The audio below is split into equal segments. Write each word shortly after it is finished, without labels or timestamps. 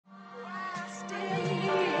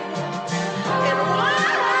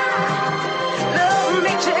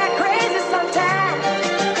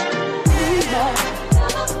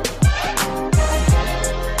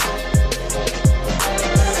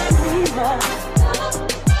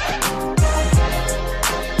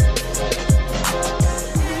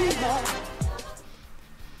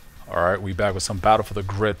Alright, we back with some Battle for the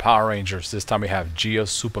Grid Power Rangers. This time we have Gia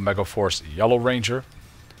Super Mega Force Yellow Ranger.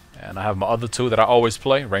 And I have my other two that I always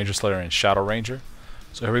play, Ranger Slayer and Shadow Ranger.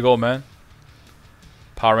 So here we go, man.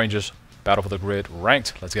 Power Rangers Battle for the Grid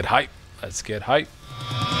ranked. Let's get hype. Let's get hype.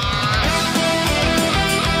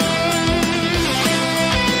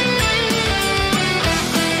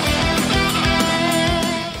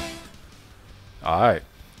 Alright.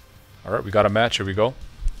 Alright, we got a match. Here we go.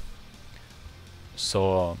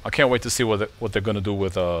 So I can't wait to see what they're gonna do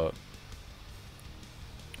with the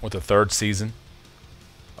third season.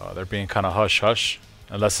 They're being kind of hush hush,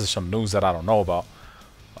 unless there's some news that I don't know about.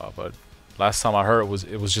 But last time I heard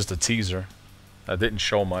it was just a teaser that didn't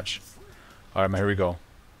show much. All right, man, here we go.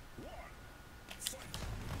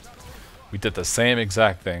 We did the same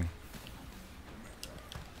exact thing.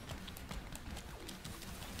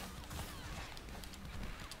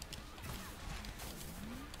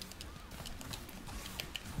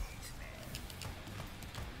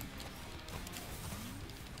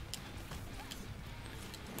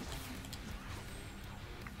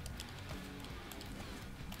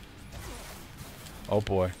 Oh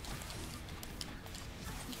boy.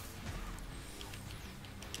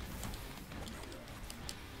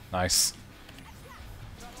 Nice.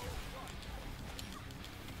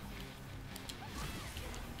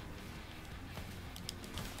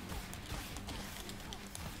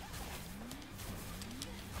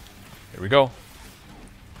 Here we go.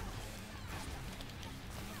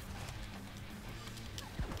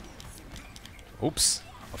 Oops.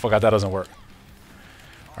 I forgot that doesn't work.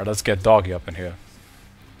 Alright, let's get Doggy up in here.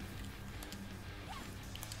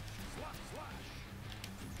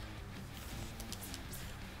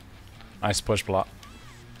 Nice push block.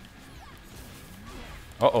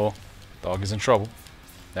 Uh-oh. Dog is in trouble.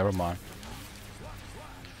 Never mind.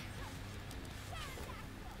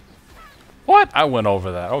 What? I went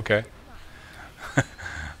over that. Okay.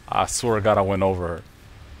 I swear to God I went over her.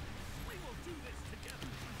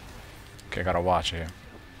 Okay, gotta watch here.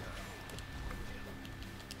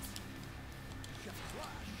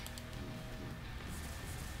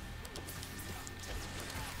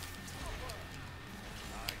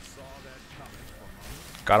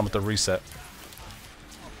 Got him with the reset.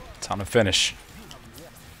 Time to finish.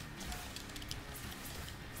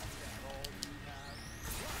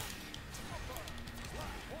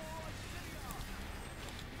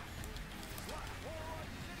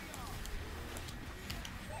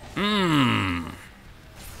 I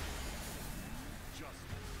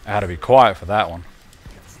had to be quiet for that one.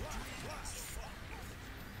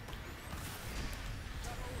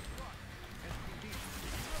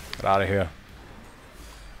 Get out of here.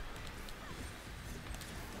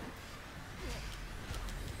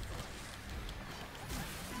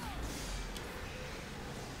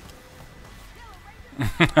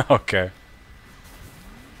 Okay.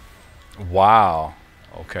 Wow.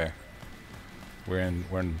 Okay. We're in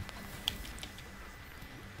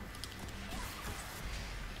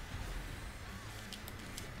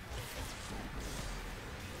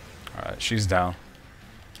Alright, she's down.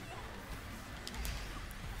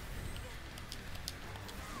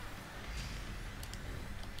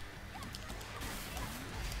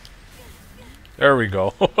 There we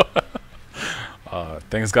go.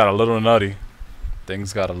 Things got a little nutty.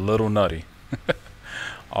 Things got a little nutty.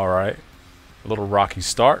 Alright. A little rocky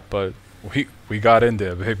start, but we got in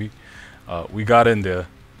there, baby. We got in there.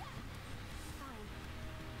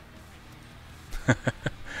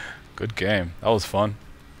 Good game. That was fun.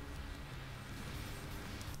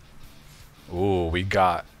 Ooh, we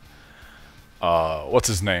got what's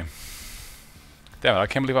his name? Damn it, I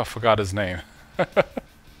can't believe I forgot his name.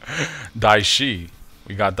 Daishi.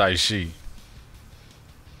 We got Daishi.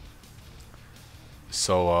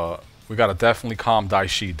 So we gotta definitely calm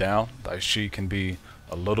Daishi down. Daishi can be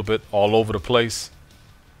a little bit all over the place.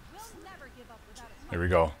 Here we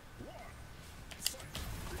go.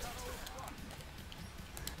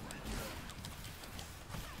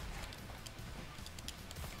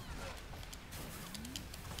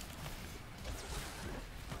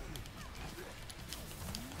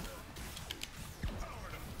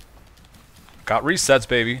 Got resets,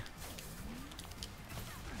 baby.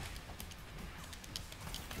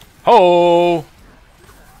 Ho!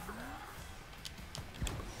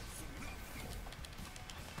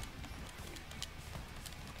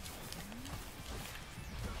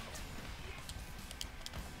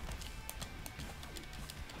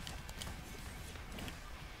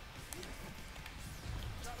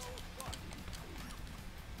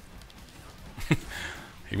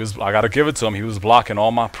 I gotta give it to him. He was blocking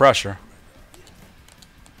all my pressure.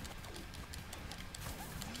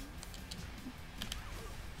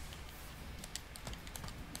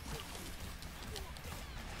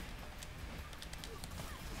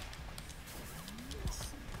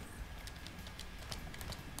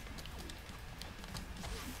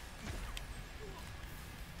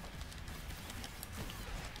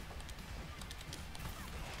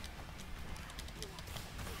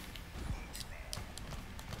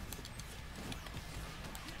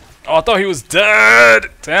 Oh, I thought he was dead.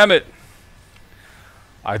 Damn it.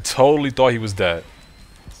 I totally thought he was dead.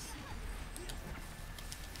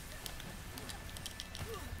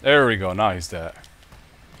 There we go. Now he's dead.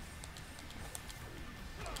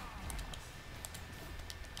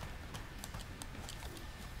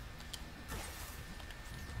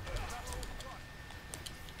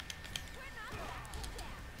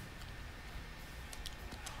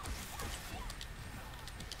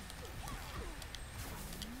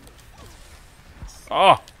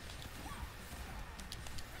 Oh.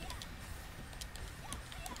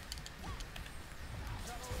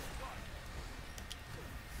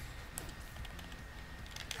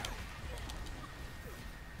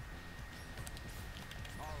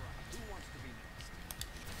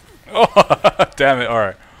 Oh, damn it. All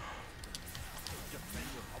right.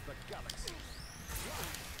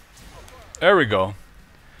 There we go.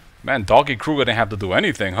 Man, Doggy Kruger didn't have to do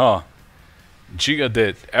anything, huh? Gia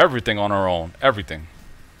did everything on her own. Everything.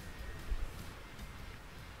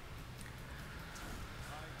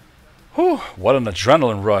 Whew. What an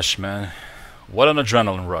adrenaline rush, man. What an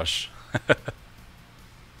adrenaline rush.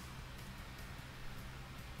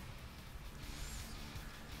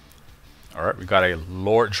 Alright, we got a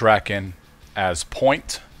Lord Draken as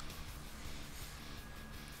point.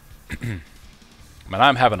 Man,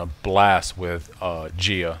 I'm having a blast with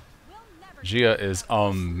Gia. Gia is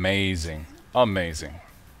amazing. Amazing.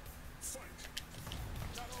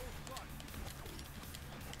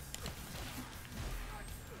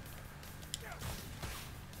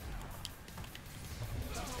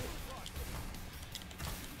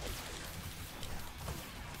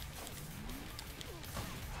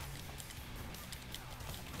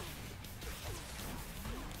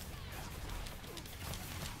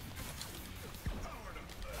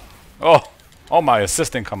 Oh, my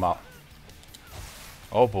assistant come out.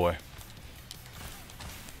 Oh boy.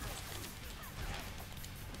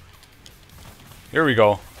 Here we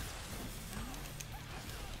go.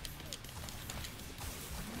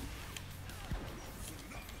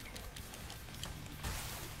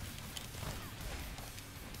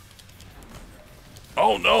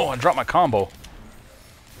 Oh no, I dropped my combo.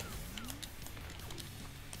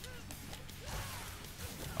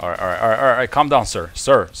 Alright, calm down, sir.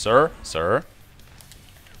 Sir.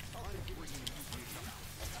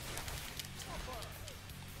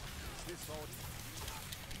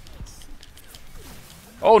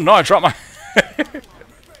 Oh no, I dropped my...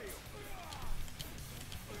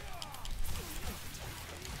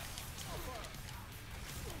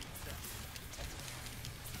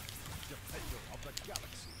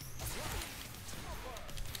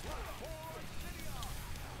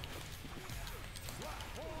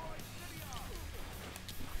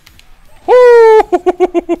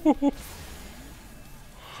 Woo!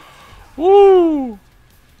 Woo!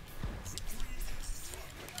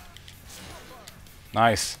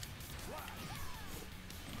 Nice.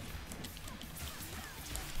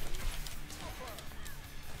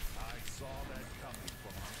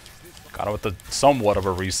 Got it with the somewhat of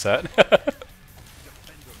a reset.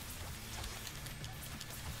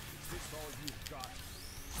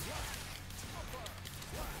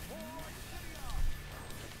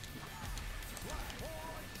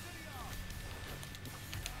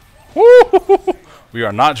 Woo! We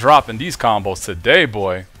are not dropping these combos today,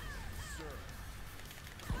 boy.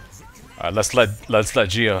 Alright, let's let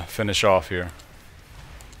Gia finish off here.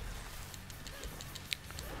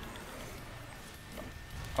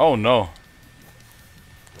 Oh no.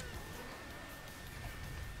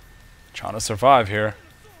 Trying to survive here.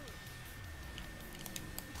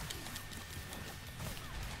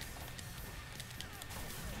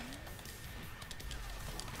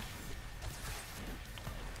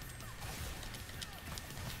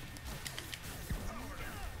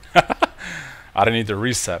 I didn't need to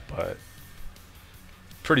reset, but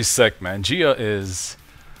pretty sick, man. Gia is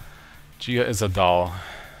a doll.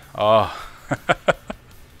 Oh.